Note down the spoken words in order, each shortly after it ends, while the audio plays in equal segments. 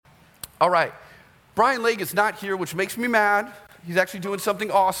All right, Brian Lake is not here, which makes me mad. He's actually doing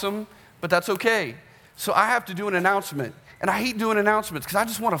something awesome, but that's okay. So I have to do an announcement. And I hate doing announcements because I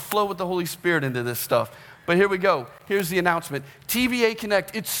just want to flow with the Holy Spirit into this stuff. But here we go. Here's the announcement. TVA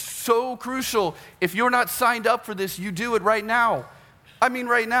Connect, it's so crucial. If you're not signed up for this, you do it right now. I mean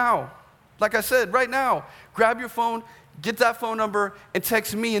right now. Like I said, right now. Grab your phone, get that phone number, and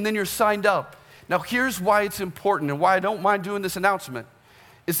text me, and then you're signed up. Now here's why it's important and why I don't mind doing this announcement.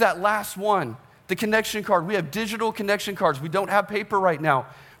 Is that last one, the connection card. We have digital connection cards. We don't have paper right now.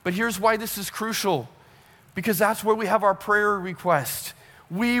 But here's why this is crucial. Because that's where we have our prayer request.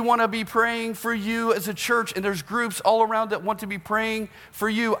 We want to be praying for you as a church, and there's groups all around that want to be praying for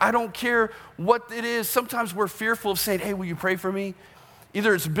you. I don't care what it is. Sometimes we're fearful of saying, hey, will you pray for me?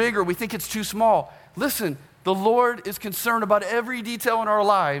 Either it's big or we think it's too small. Listen, the Lord is concerned about every detail in our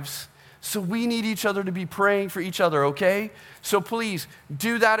lives, so we need each other to be praying for each other, okay? So please,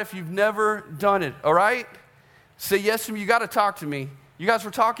 do that if you've never done it, all right? Say yes to me. You got to talk to me. You guys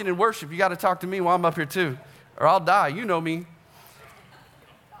were talking in worship. You got to talk to me while I'm up here too, or I'll die. You know me.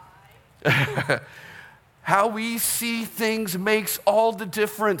 How we see things makes all the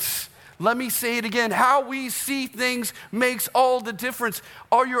difference. Let me say it again. How we see things makes all the difference.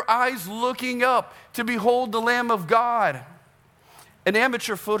 Are your eyes looking up to behold the Lamb of God? An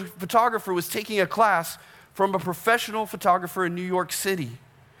amateur photographer was taking a class from a professional photographer in New York City.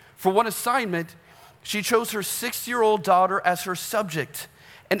 For one assignment, she chose her 6-year-old daughter as her subject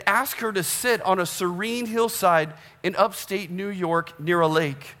and asked her to sit on a serene hillside in upstate New York near a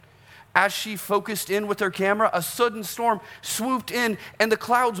lake. As she focused in with her camera, a sudden storm swooped in and the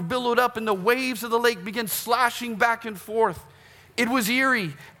clouds billowed up and the waves of the lake began slashing back and forth. It was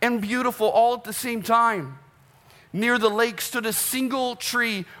eerie and beautiful all at the same time. Near the lake stood a single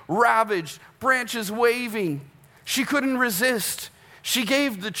tree, ravaged, branches waving. She couldn't resist. She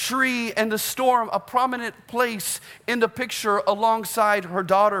gave the tree and the storm a prominent place in the picture alongside her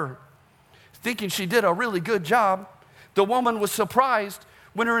daughter. Thinking she did a really good job, the woman was surprised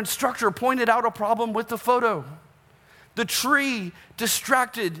when her instructor pointed out a problem with the photo. The tree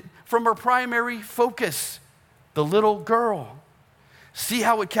distracted from her primary focus, the little girl. See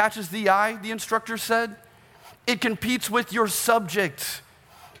how it catches the eye, the instructor said? It competes with your subject.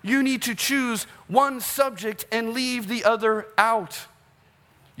 You need to choose one subject and leave the other out.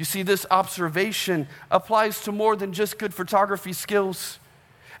 You see, this observation applies to more than just good photography skills.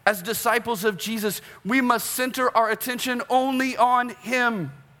 As disciples of Jesus, we must center our attention only on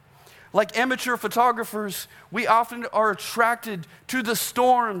Him. Like amateur photographers, we often are attracted to the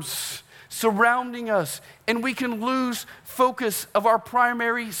storms surrounding us, and we can lose focus of our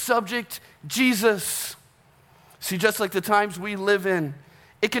primary subject, Jesus. See, just like the times we live in,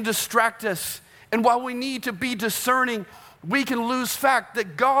 it can distract us. And while we need to be discerning, we can lose fact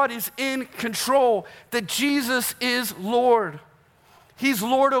that God is in control, that Jesus is Lord. He's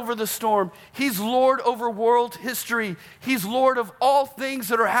Lord over the storm. He's Lord over world history. He's Lord of all things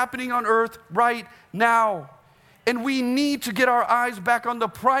that are happening on earth right now. And we need to get our eyes back on the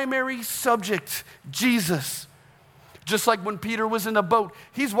primary subject, Jesus. Just like when Peter was in the boat,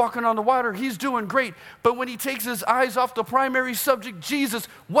 he's walking on the water, he's doing great. But when he takes his eyes off the primary subject, Jesus,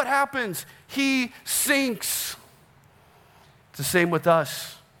 what happens? He sinks. It's the same with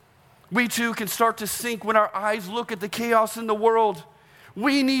us. We too can start to sink when our eyes look at the chaos in the world.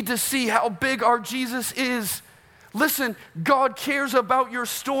 We need to see how big our Jesus is. Listen, God cares about your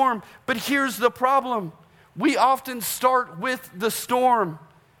storm, but here's the problem. We often start with the storm,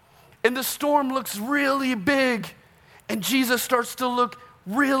 and the storm looks really big, and Jesus starts to look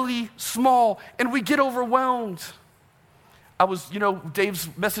really small, and we get overwhelmed. Dave's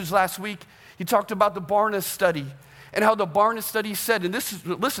message last week, he talked about the Barna study, and how the Barna study said, and this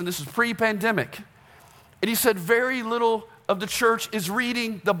is pre-pandemic, and he said very little of the church is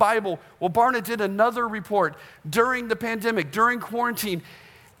reading the Bible. Well, Barna did another report during the pandemic, during quarantine,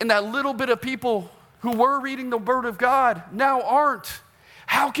 and that little bit of people who were reading the Word of God now aren't.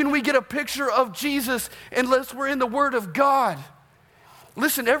 How can we get a picture of Jesus unless we're in the Word of God?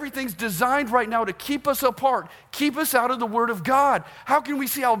 Listen, everything's designed right now to keep us apart, keep us out of the Word of God. How can we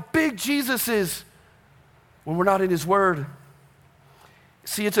see how big Jesus is when we're not in His Word?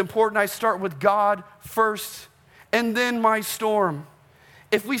 See, it's important I start with God first and then my storm.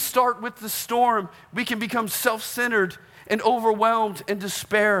 If we start with the storm, we can become self-centered and overwhelmed and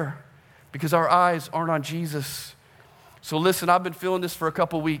despair because our eyes aren't on Jesus. So listen, I've been feeling this for a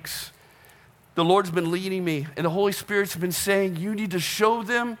couple weeks. The Lord's been leading me, and the Holy Spirit's been saying, you need to show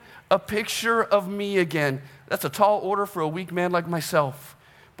them a picture of me again. That's a tall order for a weak man like myself,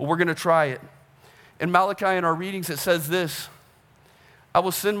 but we're going to try it. In Malachi, in our readings, it says this: I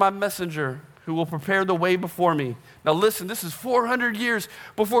will send my messenger who will prepare the way before me. Now listen, this is 400 years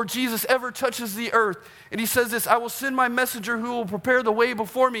before Jesus ever touches the earth. And he says this, I will send my messenger who will prepare the way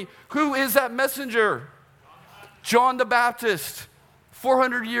before me. Who is that messenger? John the Baptist,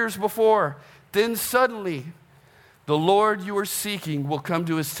 400 years before. Then suddenly, the Lord you are seeking will come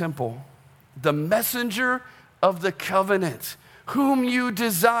to his temple. The messenger of the covenant, whom you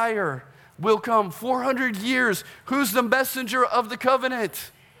desire, will come. 400 years. Who's the messenger of the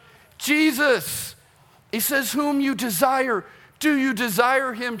covenant? Jesus. He says, whom you desire. Do you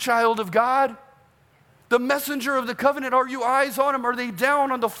desire him, child of God? The messenger of the covenant, are you eyes on him? Are they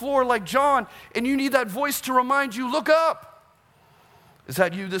down on the floor like John? And you need that voice to remind you, look up. Is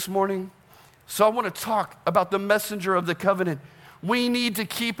that you this morning? So I want to talk about the messenger of the covenant. We need to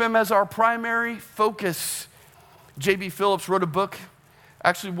keep him as our primary focus. J.B. Phillips wrote a book,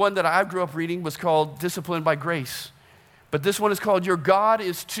 actually one that I grew up reading was called Disciplined by Grace. But this one is called Your God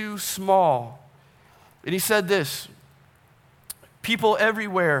is Too Small. And he said this, people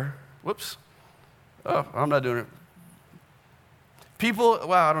everywhere, I'm not doing it.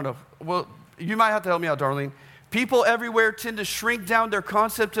 I don't know. Well, you might have to help me out, Darlene. People everywhere tend to shrink down their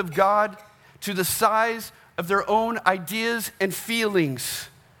concept of God to the size of their own ideas and feelings.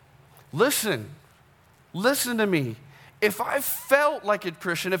 Listen to me. If I felt like a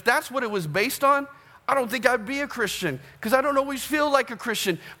Christian, if that's what it was based on, I don't think I'd be a Christian because I don't always feel like a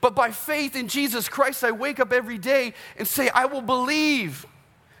Christian. But by faith in Jesus Christ, I wake up every day and say, I will believe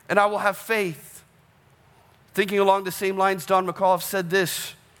and I will have faith. Thinking along the same lines, Don McAuliffe said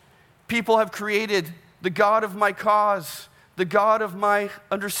this, people have created the God of my cause, the God of my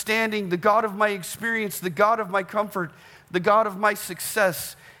understanding, the God of my experience, the God of my comfort, the God of my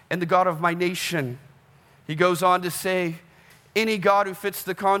success, and the God of my nation. He goes on to say, any God who fits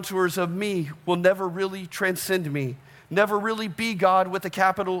the contours of me will never really transcend me, never really be God with a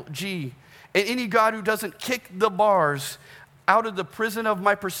capital G. And any God who doesn't kick the bars out of the prison of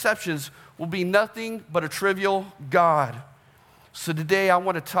my perceptions will be nothing but a trivial God. So today I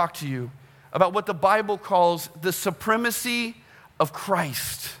want to talk to you about what the Bible calls the supremacy of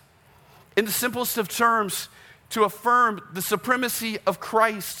Christ. In the simplest of terms, to affirm the supremacy of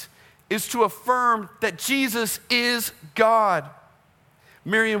Christ is to affirm that Jesus is God.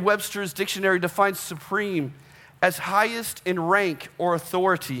 Merriam-Webster's dictionary defines supreme as highest in rank or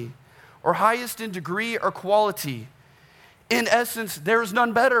authority, or highest in degree or quality. In essence, there is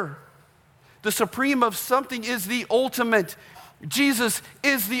none better. The supreme of something is the ultimate. Jesus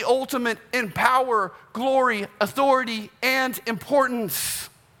is the ultimate in power, glory, authority, and importance.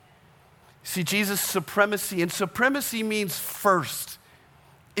 See, Jesus' supremacy, and supremacy means first.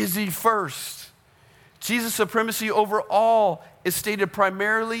 Is he first? Jesus' supremacy over all is stated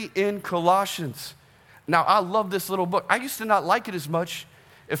primarily in Colossians. Now, I love this little book. I used to not like it as much.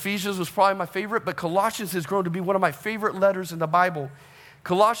 Ephesians was probably my favorite, but Colossians has grown to be one of my favorite letters in the Bible.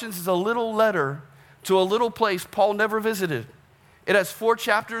 Colossians is a little letter to a little place Paul never visited. It has 4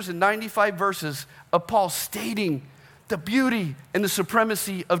 chapters and 95 verses of Paul stating the beauty and the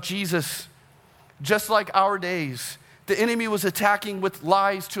supremacy of Jesus. Just like our days, the enemy was attacking with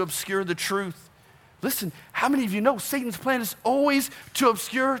lies to obscure the truth. Listen, how many of you know Satan's plan is always to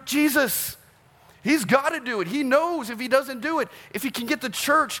obscure Jesus? He's got to do it. He knows if he doesn't do it, if he can get the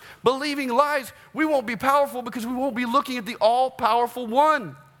church believing lies, we won't be powerful because we won't be looking at the all-powerful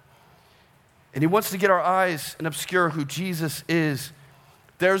one. And he wants to get our eyes and obscure who Jesus is.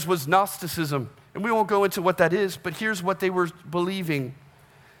 Theirs was Gnosticism, and we won't go into what that is, but here's what they were believing.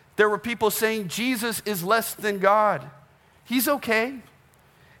 There were people saying Jesus is less than God. He's okay.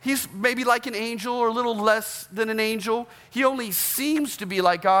 He's maybe like an angel or a little less than an angel. He only seems to be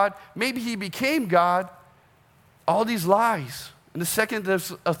like God. Maybe he became God. All these lies. And the second,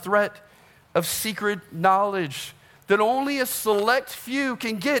 there's a threat of secret knowledge that only a select few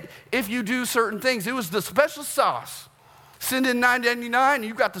can get if you do certain things. It was the special sauce. Send in $9.99 and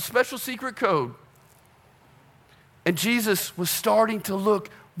you got the special secret code. And Jesus was starting to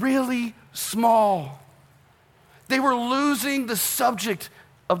look really small. They were losing the subject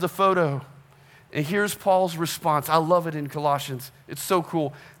of the photo. And here's Paul's response. I love it in Colossians. It's so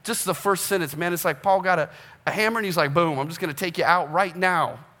cool. Just the first sentence, man, it's like Paul got a hammer and he's like, boom, I'm just going to take you out right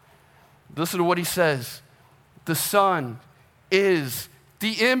now. Listen to what he says. The Son is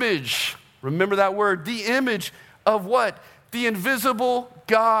the image. Remember that word, the image of what? The invisible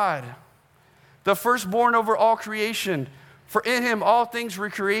God. The firstborn over all creation. For in him all things were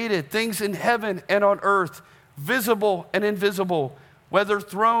created, things in heaven and on earth, visible and invisible, whether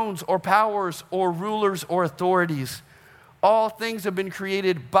thrones or powers or rulers or authorities. All things have been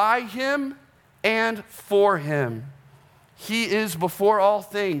created by him and for him. He is before all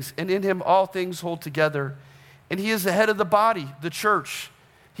things, and in him all things hold together. And he is the head of the body, the church.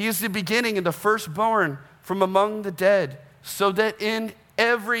 He is the beginning and the firstborn from among the dead, so that in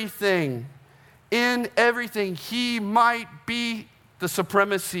everything, he might be the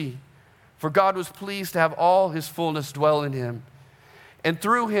supremacy. For God was pleased to have all his fullness dwell in him, and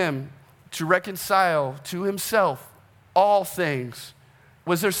through him to reconcile to himself all things.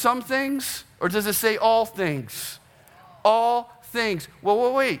 Was there some things, or does it say all things? All things.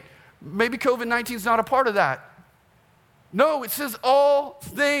 Well, wait. Maybe COVID-19 is not a part of that. No, it says all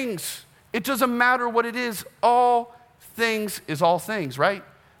things. It doesn't matter what it is. All things is all things, right?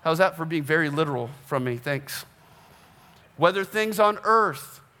 How's that for being very literal from me? Thanks. Whether things on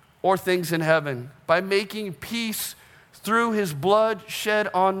earth or things in heaven, by making peace through his blood shed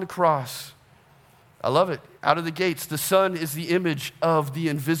on the cross. I love it. Out of the gates, the Son is the image of the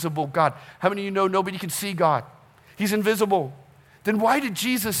invisible God. How many of you know nobody can see God? He's invisible. Then why did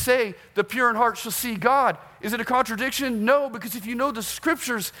Jesus say, the pure in heart shall see God? Is it a contradiction? No, because if you know the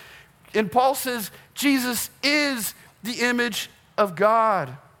scriptures, and Paul says, Jesus is the image of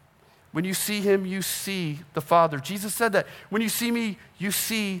God. When you see him, you see the Father. Jesus said that. When you see me, you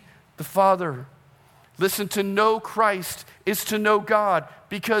see the Father. Listen, to know Christ is to know God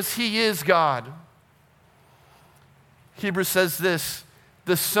because he is God. Hebrews says this,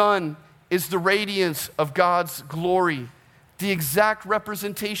 the Son is the radiance of God's glory, the exact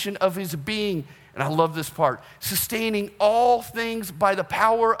representation of his being. And I love this part, sustaining all things by the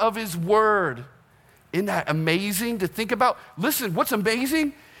power of his word. Isn't that amazing to think about? Listen, what's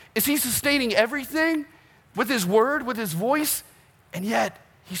amazing is he's sustaining everything with his word, with his voice, and yet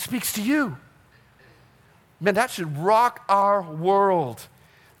he speaks to you. Man, that should rock our world.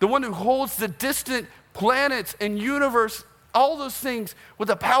 The one who holds the distant planets and universe, all those things with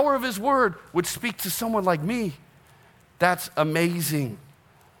the power of his word would speak to someone like me. That's amazing.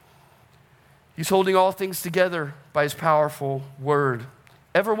 He's holding all things together by his powerful word.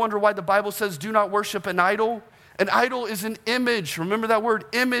 Ever wonder why the Bible says do not worship an idol? An idol is an image. Remember that word,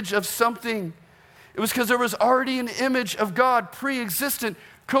 image of something. It was because there was already an image of God, pre-existent,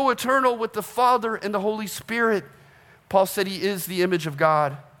 co-eternal with the Father and the Holy Spirit. Paul said he is the image of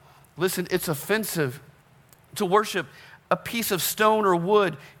God. Listen, it's offensive to worship a piece of stone or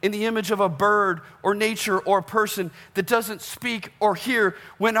wood in the image of a bird or nature or a person that doesn't speak or hear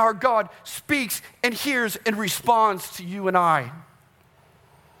when our God speaks and hears and responds to you and I.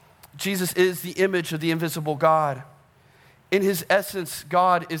 Jesus is the image of the invisible God. In his essence,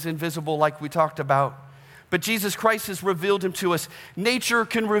 God is invisible like we talked about. But Jesus Christ has revealed him to us. Nature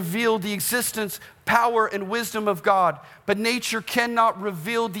can reveal the existence, power, and wisdom of God, but nature cannot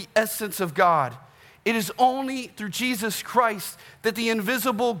reveal the essence of God. It is only through Jesus Christ that the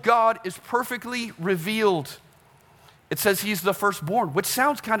invisible God is perfectly revealed. It says he's the firstborn, which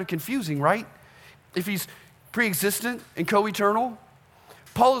sounds kind of confusing, right? If he's pre-existent and co-eternal.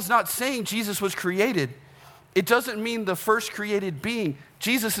 Paul is not saying Jesus was created. It doesn't mean the first created being.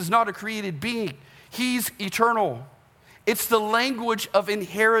 Jesus is not a created being. He's eternal. It's the language of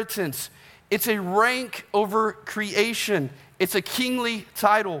inheritance. It's a rank over creation. It's a kingly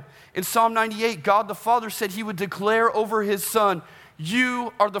title. In Psalm 98, God the Father said he would declare over his Son,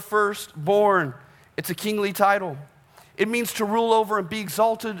 you are the firstborn. It's a kingly title. It means to rule over and be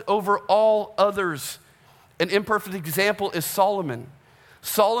exalted over all others. An imperfect example is Solomon.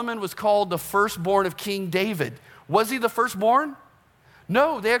 Solomon was called the firstborn of King David. Was he the firstborn?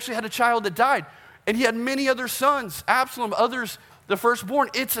 No, they actually had a child that died. And he had many other sons, Absalom, others, the firstborn.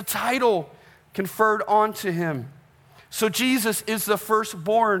 It's a title conferred onto him. So Jesus is the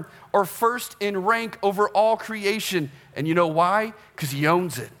firstborn, or first in rank over all creation. And you know why? Because he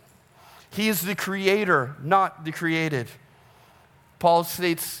owns it. He is the creator, not the created. Paul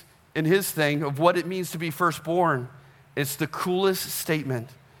states in his thing of what it means to be firstborn. It's the coolest statement.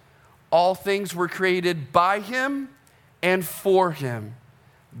 All things were created by him and for him.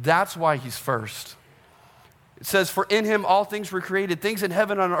 That's why he's first. It says, for in him all things were created, things in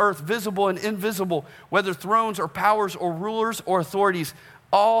heaven and on earth, visible and invisible, whether thrones or powers or rulers or authorities,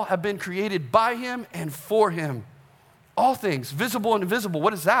 all have been created by him and for him. All things, visible and invisible.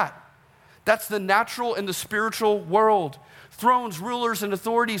 What is that? That's the natural and the spiritual world. Thrones, rulers, and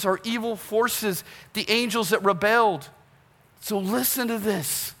authorities are evil forces, the angels that rebelled. So listen to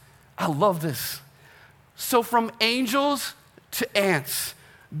this. I love this. So from angels to ants,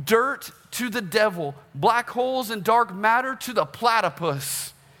 dirt to the devil, black holes and dark matter to the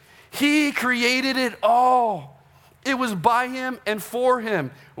platypus. He created it all. It was by him and for him.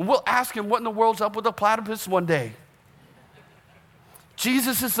 And we'll ask him what in the world's up with the platypus one day.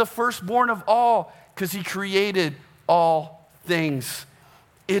 Jesus is the firstborn of all because he created all things.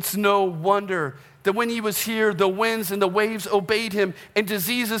 It's no wonder that when he was here, the winds and the waves obeyed him, and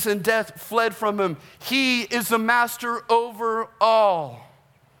diseases and death fled from him. He is the master over all.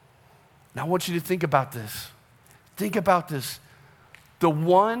 Now I want you to think about this. Think about this. The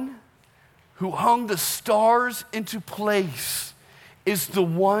one who hung the stars into place is the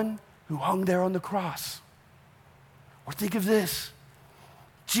one who hung there on the cross. Or think of this.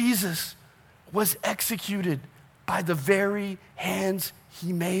 Jesus was executed by the very hands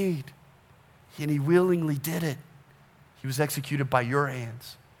he made. And he willingly did it. He was executed by your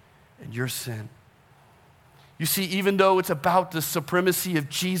hands and your sin. You see, even though it's about the supremacy of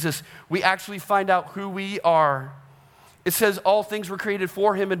Jesus, we actually find out who we are. It says all things were created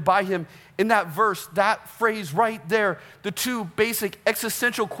for him and by him. In that verse, that phrase right there, the two basic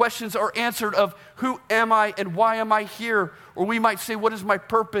existential questions are answered of who am I and why am I here? Or we might say, what is my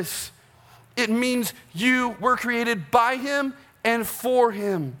purpose? It means you were created by him and for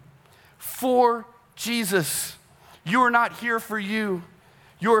him. For Jesus. You are not here for you.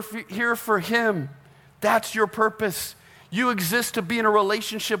 You're here for him. That's your purpose. You exist to be in a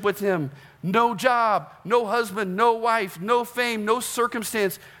relationship with him. No job, no husband, no wife, no fame, no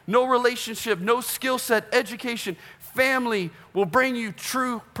circumstance, no relationship, no skill set, education, family will bring you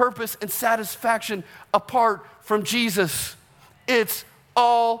true purpose and satisfaction apart from Jesus. It's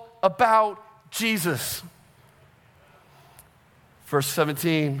all about Jesus. Verse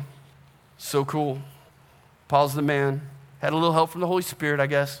 17, so cool. Paul's the man. Had a little help from the Holy Spirit, I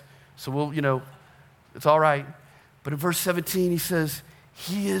guess. So we'll, it's all right. But in verse 17, he says,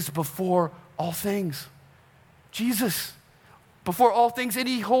 he is before all things. Jesus, before all things, and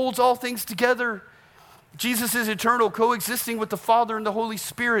he holds all things together. Jesus is eternal, coexisting with the Father and the Holy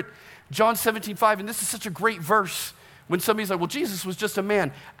Spirit. John 17:5, and this is such a great verse. When somebody's like, well, Jesus was just a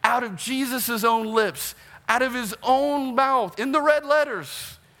man. Out of Jesus' own lips, out of his own mouth, in the red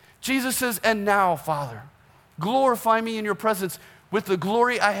letters, Jesus says, and now, Father, glorify me in your presence with the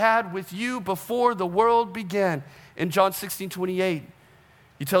glory I had with you before the world began. In John 16:28,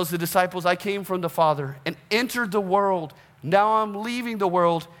 he tells the disciples, I came from the Father and entered the world. Now I'm leaving the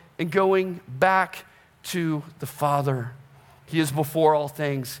world and going back to the Father. He is before all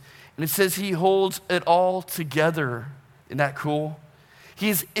things. And it says he holds it all together. Isn't that cool? He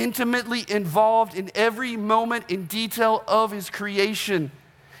is intimately involved in every moment in detail of his creation.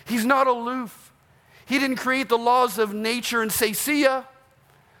 He's not aloof. He didn't create the laws of nature and say, see ya.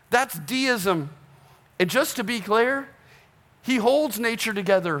 That's deism. And just to be clear, he holds nature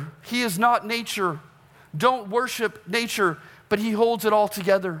together. He is not nature. Don't worship nature, but he holds it all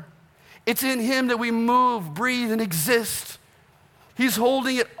together. It's in him that we move, breathe, and exist. He's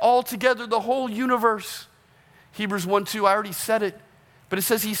holding it all together, the whole universe. Hebrews 1:2, I already said it, but it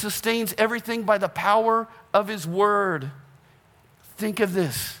says he sustains everything by the power of his word. Think of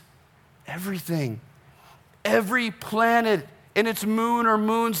this. Everything. Every planet and its moon or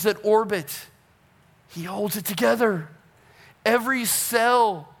moons that orbit, he holds it together. Every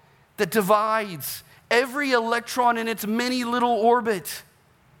cell that divides, every electron in its many little orbit,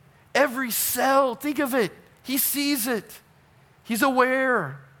 every cell, think of it. He sees it. He's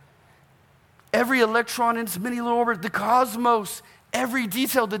aware. Every electron in its many little orbit, the cosmos, every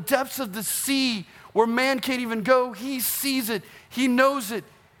detail, the depths of the sea where man can't even go, he sees it. He knows it.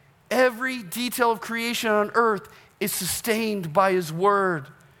 Every detail of creation on earth is sustained by his word.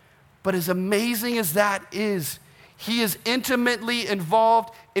 But as amazing as that is, he is intimately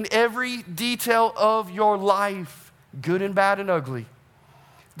involved in every detail of your life, good and bad and ugly.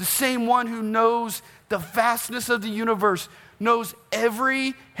 The same one who knows the vastness of the universe knows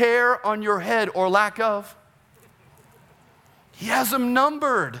every hair on your head or lack of. He has them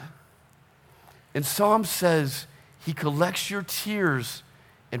numbered. And Psalm says he collects your tears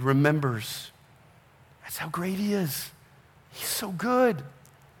and remembers. That's how great he is. He's so good.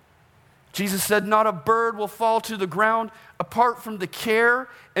 Jesus said, not a bird will fall to the ground apart from the care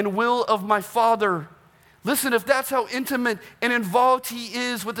and will of my Father. Listen, if that's how intimate and involved he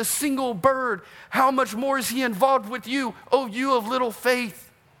is with a single bird, how much more is he involved with you, oh, you of little faith?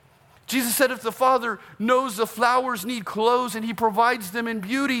 Jesus said, if the Father knows the flowers need clothes and he provides them in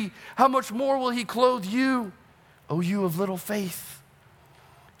beauty, how much more will he clothe you, oh, you of little faith?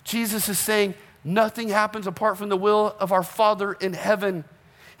 Jesus is saying, nothing happens apart from the will of our Father in heaven.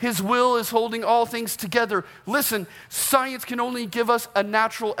 His will is holding all things together. Listen, science can only give us a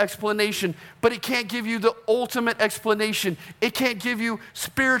natural explanation, but it can't give you the ultimate explanation. It can't give you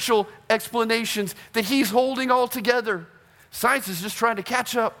spiritual explanations that he's holding all together. Science is just trying to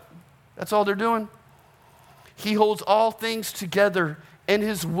catch up. That's all they're doing. He holds all things together, and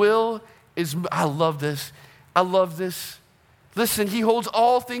his will is, I love this, I love this. Listen, he holds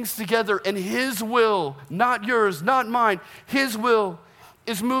all things together, and his will, not yours, not mine, his will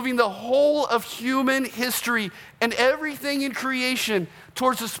is moving the whole of human history and everything in creation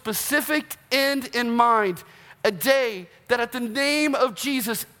towards a specific end in mind. A day that at the name of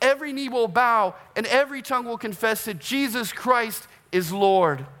Jesus, every knee will bow and every tongue will confess that Jesus Christ is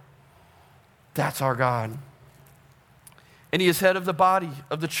Lord. That's our God. And he is head of the body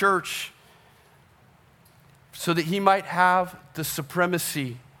of the church so that he might have the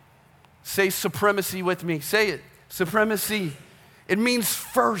supremacy. Say supremacy with me. Say it. Supremacy. It means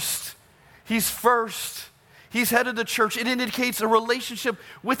first. He's first. He's head of the church. It indicates a relationship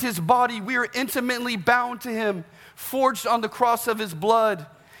with his body. We are intimately bound to him, forged on the cross of his blood.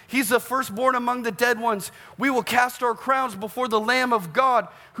 He's the firstborn among the dead ones. We will cast our crowns before the Lamb of God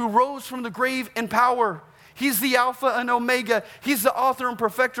who rose from the grave in power. He's the Alpha and Omega. He's the author and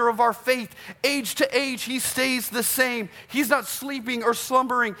perfecter of our faith. Age to age, he stays the same. He's not sleeping or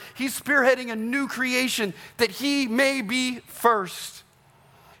slumbering. He's spearheading a new creation that he may be first.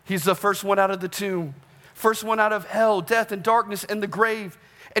 He's the first one out of the tomb, first one out of hell, death, and darkness, and the grave.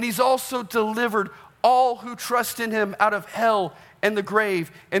 And he's also delivered all who trust in him out of hell and the grave.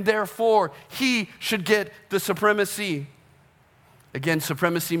 And therefore, he should get the supremacy. Again,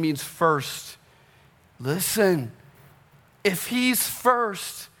 supremacy means first. Listen, if he's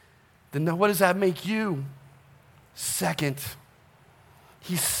first, then what does that make you? Second.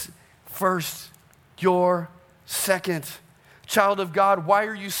 He's first, you're second. Child of God, why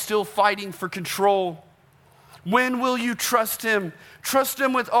are you still fighting for control? When will you trust him? Trust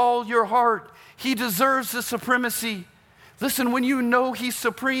him with all your heart. He deserves the supremacy. Listen, when you know he's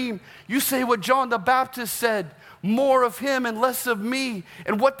supreme, you say what John the Baptist said, more of him and less of me.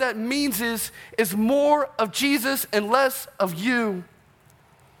 And what that means is more of Jesus and less of you.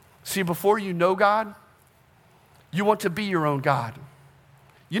 See, before you know God, you want to be your own God.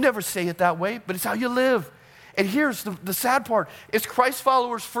 You never say it that way, but it's how you live. And here's the sad part, is Christ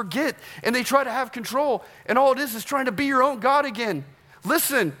followers forget and they try to have control, and all it is trying to be your own God again.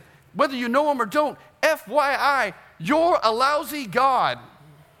 Listen, whether you know him or don't, FYI, you're a lousy God.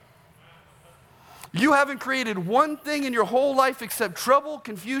 You haven't created one thing in your whole life except trouble,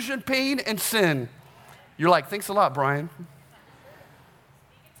 confusion, pain, and sin. You're like, thanks a lot, Brian.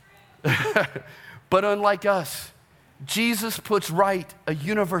 But unlike us, Jesus puts right a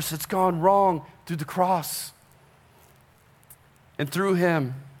universe that's gone wrong through the cross. And through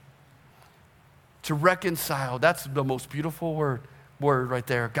him, to reconcile, that's the most beautiful word right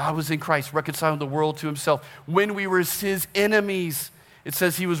there. God was in Christ, reconciling the world to himself. When we were his enemies, it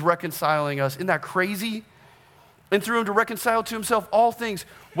says he was reconciling us. Isn't that crazy? And through him to reconcile to himself all things,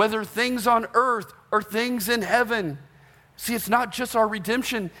 whether things on earth or things in heaven. See, it's not just our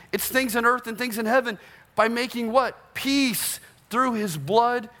redemption. It's things on earth and things in heaven by making what? Peace through his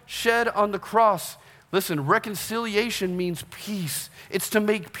blood shed on the cross. Listen, reconciliation means peace. It's to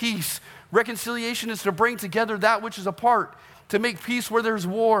make peace. Reconciliation is to bring together that which is apart, to make peace where there's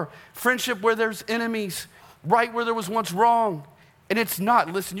war, friendship where there's enemies, right where there was once wrong. And it's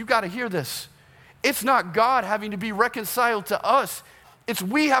not, listen, you got to hear this. It's not God having to be reconciled to us. It's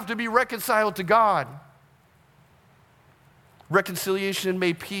we have to be reconciled to God. Reconciliation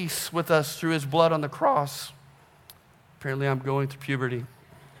made peace with us through his blood on the cross. Apparently I'm going through puberty.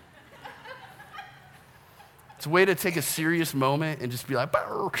 It's a way to take a serious moment and just be like,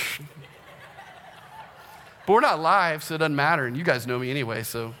 Bark. But we're not live, so it doesn't matter. And you guys know me anyway,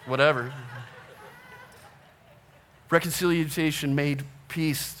 so whatever. Reconciliation made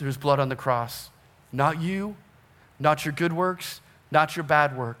peace through his blood on the cross. Not you, not your good works, not your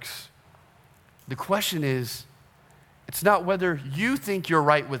bad works. The question is, it's not whether you think you're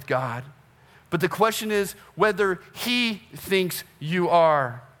right with God, but the question is whether he thinks you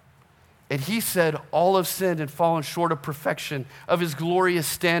are. And he said, all have sinned and fallen short of perfection, of his glorious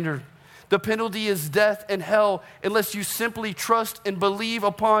standard. The penalty is death and hell unless you simply trust and believe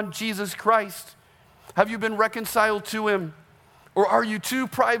upon Jesus Christ. Have you been reconciled to him? Or are you too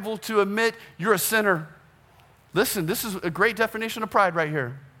prideful to admit you're a sinner? Listen, this is a great definition of pride right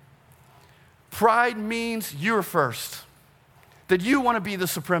here. Pride means you're first, that you want to be the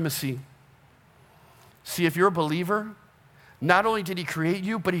supremacy. See, if you're a believer, not only did he create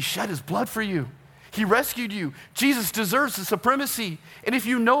you, but he shed his blood for you. He rescued you. Jesus deserves the supremacy. And if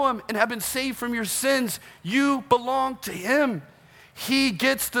you know him and have been saved from your sins, you belong to him. He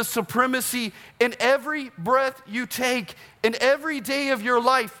gets the supremacy in every breath you take, in every day of your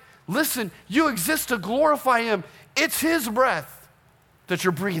life. Listen, you exist to glorify him. It's his breath that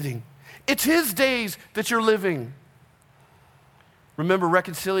you're breathing. It's his days that you're living. Remember,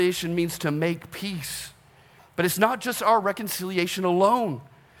 reconciliation means to make peace. But it's not just our reconciliation alone,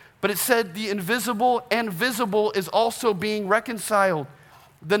 but it said the invisible and visible is also being reconciled,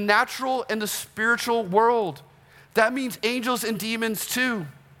 the natural and the spiritual world. That means angels and demons too.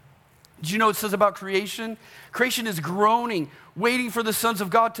 Did you know it says about creation? Creation is groaning, waiting for the sons of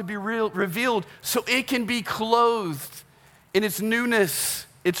God to be revealed so it can be clothed in its newness.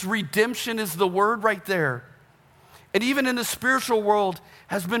 Its redemption is the word right there. And even in the spiritual world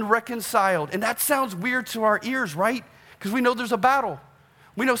has been reconciled. And that sounds weird to our ears, right? Because we know there's a battle.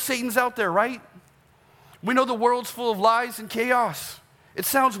 We know Satan's out there, right? We know the world's full of lies and chaos. It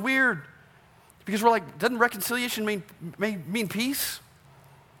sounds weird because we're like, doesn't reconciliation mean peace?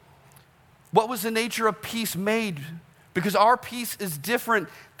 What was the nature of peace made? Because our peace is different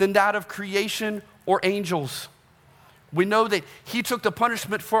than that of creation or angels. We know that he took the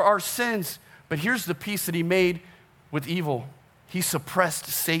punishment for our sins, but here's the peace that he made with evil. He suppressed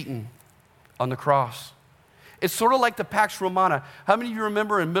Satan on the cross. It's sort of like the Pax Romana. How many of you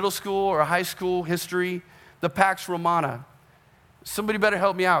remember in middle school or high school history, the Pax Romana? Somebody better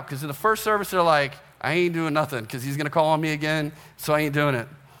help me out, because in the first service, they're like, I ain't doing nothing, because he's going to call on me again, so I ain't doing it.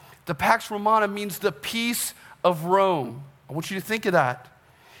 The Pax Romana means the peace of Rome. I want you to think of that.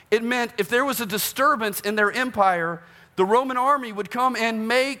 It meant if there was a disturbance in their empire, the Roman army would come and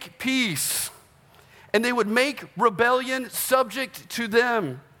make peace. And they would make rebellion subject to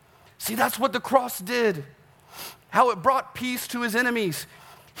them. See, that's what the cross did. How it brought peace to his enemies.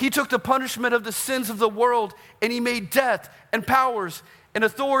 He took the punishment of the sins of the world, and he made death and powers and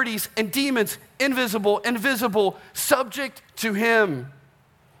authorities and demons, invisible and visible, subject to him.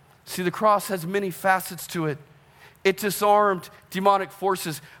 See, the cross has many facets to it. It disarmed demonic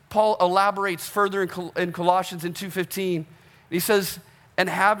forces. Paul elaborates further in Colossians in 2:15. He says, and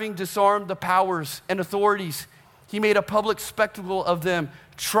having disarmed the powers and authorities, he made a public spectacle of them,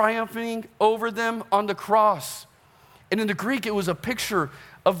 triumphing over them on the cross. And in the Greek, it was a picture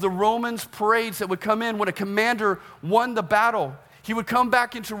of the Romans' parades that would come in when a commander won the battle. He would come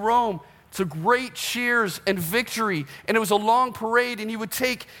back into Rome to great cheers and victory. And it was a long parade, and he would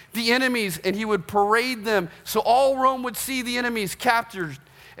take the enemies and he would parade them so all Rome would see the enemies captured.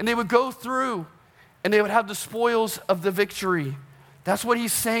 And they would go through and they would have the spoils of the victory. That's what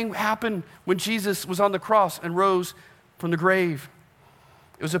he's saying happened when Jesus was on the cross and rose from the grave.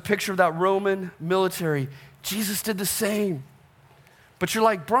 It was a picture of that Roman military. Jesus did the same. But you're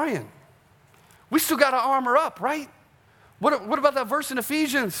like, Brian, we still got to armor up, right? What about that verse in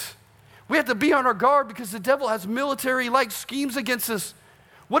Ephesians? We have to be on our guard because the devil has military-like schemes against us.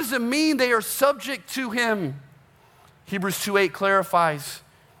 What does it mean they are subject to him? Hebrews 2:8 clarifies.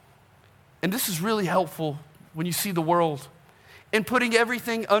 And this is really helpful when you see the world. In putting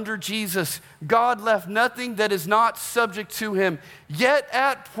everything under Jesus, God left nothing that is not subject to him. Yet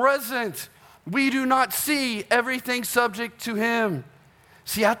at present, we do not see everything subject to him.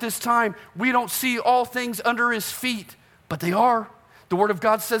 See, at this time, we don't see all things under his feet, but they are. The Word of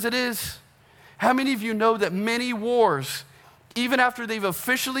God says it is. How many of you know that many wars, even after they've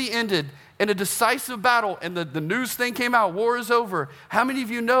officially ended in a decisive battle and the news thing came out, war is over, how many of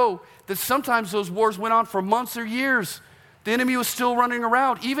you know that sometimes those wars went on for months or years? The enemy was still running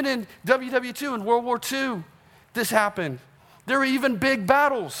around. Even in WW2, in World War II, this happened. There were even big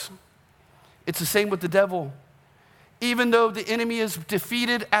battles. It's the same with the devil. Even though the enemy is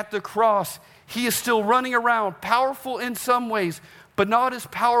defeated at the cross, he is still running around, powerful in some ways, but not as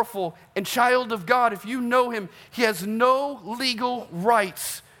powerful. And child of God, if you know him, he has no legal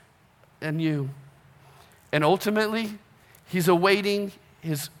rights in you. And ultimately, he's awaiting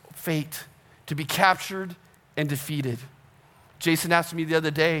his fate to be captured and defeated. Jason asked me the other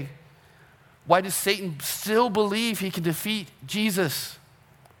day, why does Satan still believe he can defeat Jesus?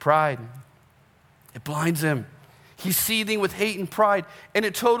 Pride. It blinds him. He's seething with hate and pride, and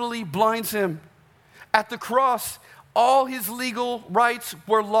it totally blinds him. At the cross, all his legal rights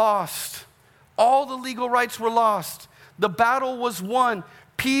were lost. All the legal rights were lost. The battle was won.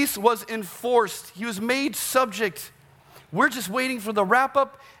 Peace was enforced. He was made subject. We're just waiting for the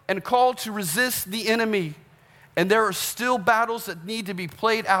wrap-up and call to resist the enemy. And there are still battles that need to be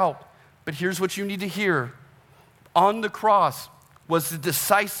played out. But here's what you need to hear. On the cross was the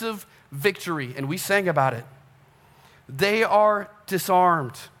decisive victory, and we sang about it. They are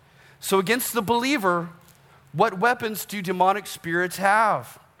disarmed. So against the believer, what weapons do demonic spirits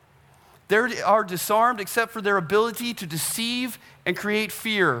have? They are disarmed except for their ability to deceive and create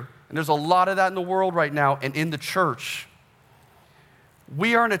fear. And there's a lot of that in the world right now and in the church.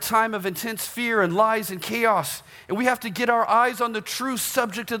 We are in a time of intense fear and lies and chaos, and we have to get our eyes on the true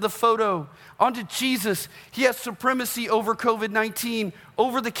subject of the photo, onto Jesus. He has supremacy over COVID-19,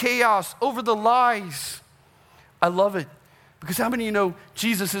 over the chaos, over the lies. I love it. Because how many of you know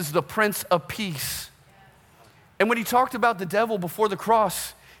Jesus is the Prince of Peace? And when he talked about the devil before the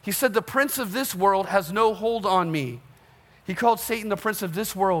cross, he said, the prince of this world has no hold on me. He called Satan the prince of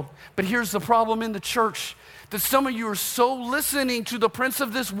this world. But here's the problem in the church, that some of you are so listening to the prince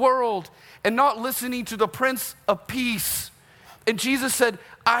of this world and not listening to the Prince of Peace. And Jesus said,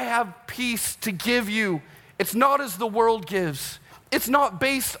 I have peace to give you. It's not as the world gives. It's not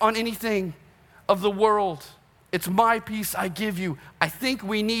based on anything of the world. It's my peace I give you. I think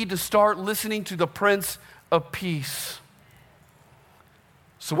we need to start listening to the Prince of Peace.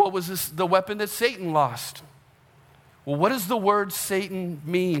 So what was this, the weapon that Satan lost? Well, what does the word Satan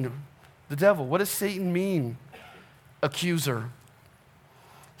mean? The devil, what does Satan mean? Accuser.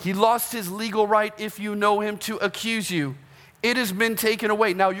 He lost his legal right, if you know him, to accuse you. It has been taken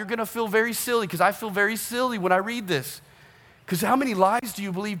away. Now, you're going to feel very silly, because I feel very silly when I read this. Because how many lies do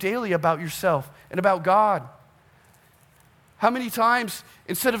you believe daily about yourself and about God? How many times,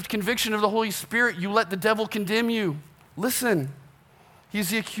 instead of conviction of the Holy Spirit, you let the devil condemn you? Listen, he's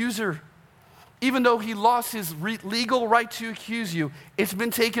the accuser. Even though he lost his legal right to accuse you, it's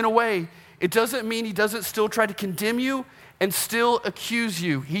been taken away. It doesn't mean he doesn't still try to condemn you and still accuse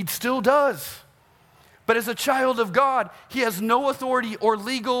you. He still does. But as a child of God, he has no authority or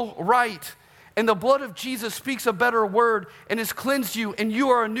legal right. And the blood of Jesus speaks a better word and has cleansed you, and you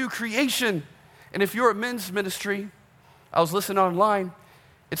are a new creation. And if you're a men's ministry, I was listening online,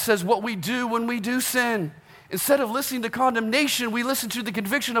 it says what we do when we do sin. Instead of listening to condemnation, we listen to the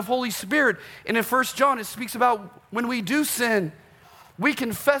conviction of Holy Spirit. And in 1 John, it speaks about when we do sin, we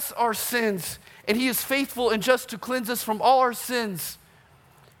confess our sins, and he is faithful and just to cleanse us from all our sins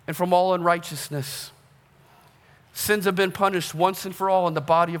and from all unrighteousness. Sins have been punished once and for all in the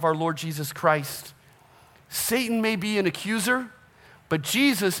body of our Lord Jesus Christ. Satan may be an accuser, but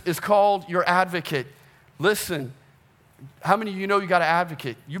Jesus is called your advocate. Listen, how many of you know you got an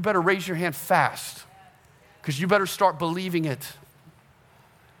advocate? You better raise your hand fast, because you better start believing it.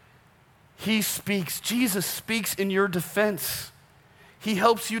 He speaks. Jesus speaks in your defense. He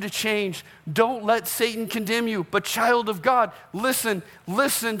helps you to change. Don't let Satan condemn you. But child of God, listen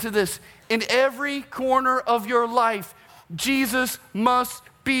to this. In every corner of your life, Jesus must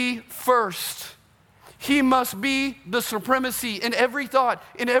be first. He must be the supremacy in every thought,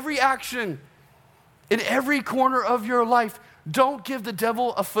 in every action, in every corner of your life. Don't give the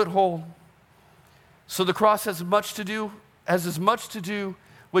devil a foothold. So the cross has as much to do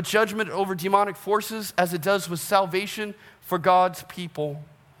with judgment over demonic forces as it does with salvation for God's people.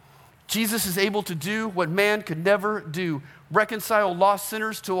 Jesus is able to do what man could never do: reconcile lost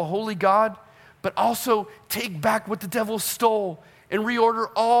sinners to a holy God, but also take back what the devil stole and reorder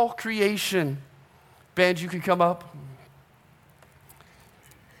all creation. Band, you can come up.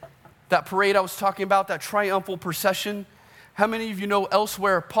 That parade I was talking about, that triumphal procession, how many of you know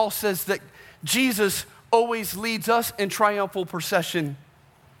elsewhere Paul says that Jesus always leads us in triumphal procession?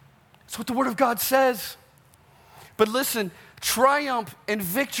 That's what the Word of God says. But listen, triumph and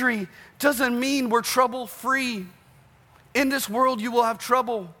victory doesn't mean we're trouble-free. In this world, you will have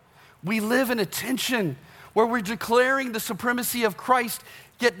trouble. We live in a tension where we're declaring the supremacy of Christ,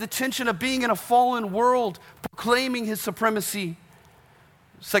 yet the tension of being in a fallen world, proclaiming his supremacy.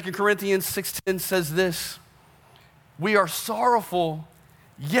 2 Corinthians 6:10 says this: we are sorrowful,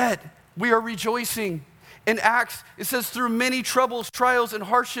 yet we are rejoicing. In Acts, it says, through many troubles, trials, and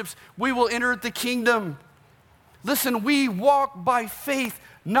hardships, we will enter the kingdom. Listen, we walk by faith,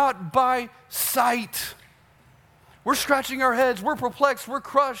 not by sight. We're scratching our heads, we're perplexed, we're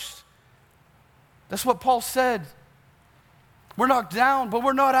crushed. That's what Paul said. We're knocked down, but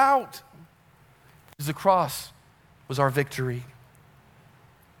we're not out. Because the cross was our victory.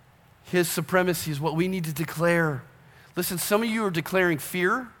 His supremacy is what we need to declare. Listen, some of you are declaring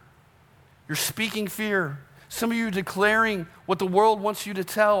fear. You're speaking fear. Some of you are declaring what the world wants you to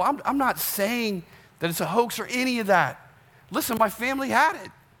tell. I'm not saying that it's a hoax or any of that. Listen, my family had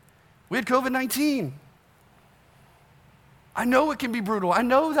it. We had COVID-19. I know it can be brutal. I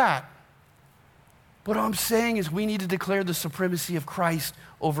know that. What I'm saying is we need to declare the supremacy of Christ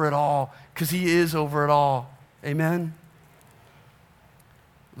over it all, because he is over it all. Amen?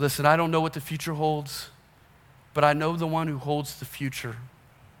 Listen, I don't know what the future holds, but I know the one who holds the future.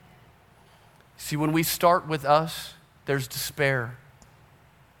 See, when we start with us, there's despair.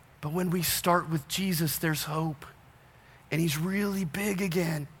 But when we start with Jesus, there's hope. And he's really big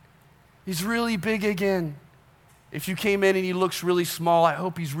again. He's really big again. If you came in and he looks really small, I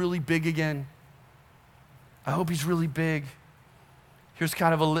hope he's really big again. I hope he's really big. Here's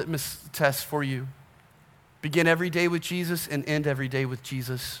kind of a litmus test for you. Begin every day with Jesus and end every day with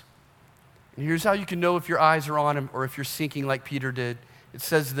Jesus. And here's how you can know if your eyes are on him or if you're sinking like Peter did. It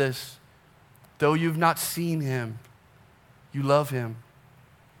says this, though you've not seen him, you love him.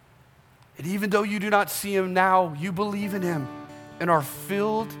 And even though you do not see him now, you believe in him and are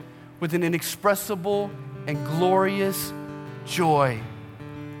filled with an inexpressible and glorious joy.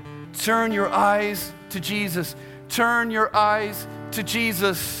 Turn your eyes to Jesus. Turn your eyes to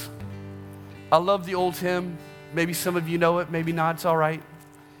Jesus. I love the old hymn. Maybe some of you know it, maybe not, it's all right.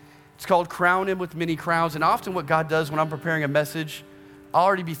 It's called Crown Him with Many Crowns. And often what God does when I'm preparing a message, I'll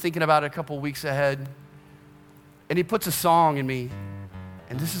already be thinking about it a couple weeks ahead. And he puts a song in me.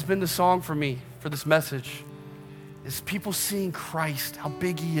 And this has been the song for me for this message. Is people seeing Christ, how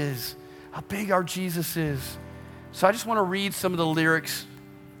big he is, how big our Jesus is. So I just want to read some of the lyrics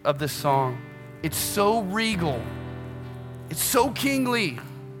of this song. It's so regal. It's so kingly.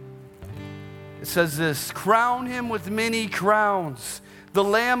 It says this, crown him with many crowns, the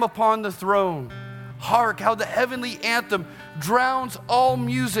Lamb upon the throne. Hark how the heavenly anthem drowns all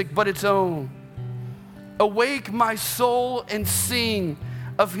music but its own. Awake my soul and sing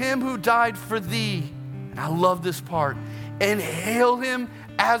of him who died for thee. And I love this part. And hail him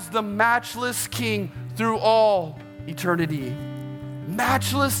as the matchless King through all eternity.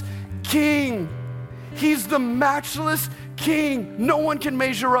 Matchless King. He's the matchless King. No one can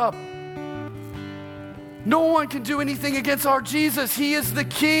measure up. No one can do anything against our Jesus. He is the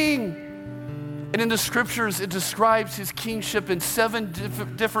King. And in the scriptures, it describes his kingship in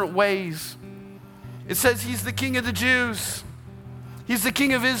 7 different ways. It says he's the King of the Jews. He's the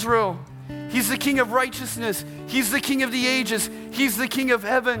King of Israel. He's the King of righteousness. He's the King of the ages. He's the King of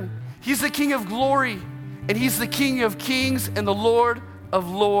heaven. He's the King of glory. And he's the King of kings and the Lord of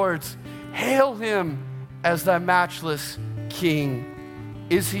lords. Hail him as thy matchless King.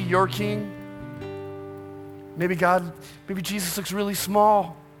 Is he your King? Maybe Jesus looks really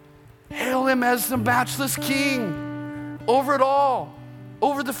small. Hail him as the matchless King over it all,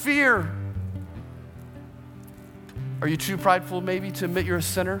 over the fear. Are you too prideful maybe to admit you're a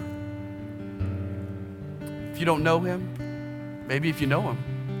sinner? If you don't know him, maybe if you know him.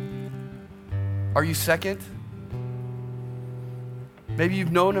 Are you second? Maybe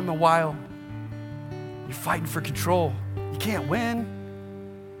you've known him a while. You're fighting for control. You can't win.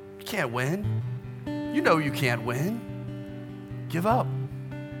 You can't win. You know you can't win. Give up.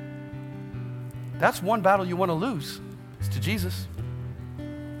 That's one battle you want to lose. It's to Jesus.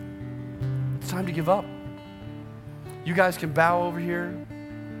 It's time to give up. You guys can bow over here.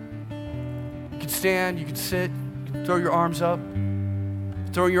 You can stand, you can sit, you can throw your arms up.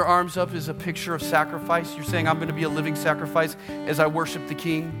 Throwing your arms up is a picture of sacrifice. You're saying, I'm going to be a living sacrifice as I worship the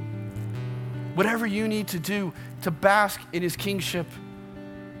King. Whatever you need to do to bask in his kingship.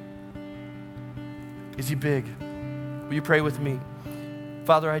 Is he big? Will you pray with me?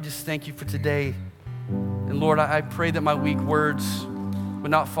 Father, I just thank you for today. And Lord, I pray that my weak words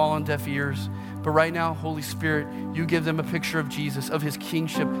would not fall on deaf ears. But right now, Holy Spirit, you give them a picture of Jesus, of his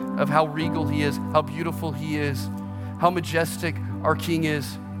kingship, of how regal he is, how beautiful he is, how majestic our King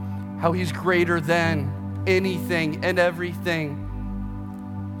is, how he's greater than anything and everything,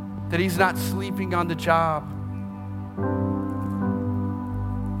 that he's not sleeping on the job.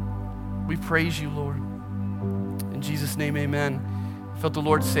 We praise you, Lord. In Jesus' name, amen. I felt the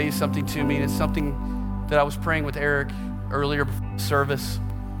Lord say something to me, and it's something that I was praying with Eric earlier before service.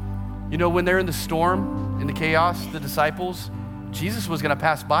 You know, when they're in the storm, in the chaos, the disciples, Jesus was going to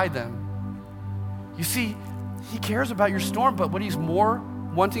pass by them. You see, he cares about your storm, but what he's more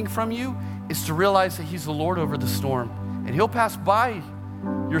wanting from you is to realize that he's the Lord over the storm. And he'll pass by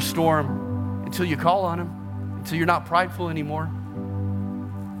your storm until you call on him, until you're not prideful anymore.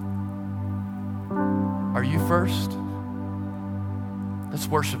 Are you first? Let's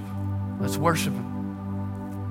worship. Let's worship him.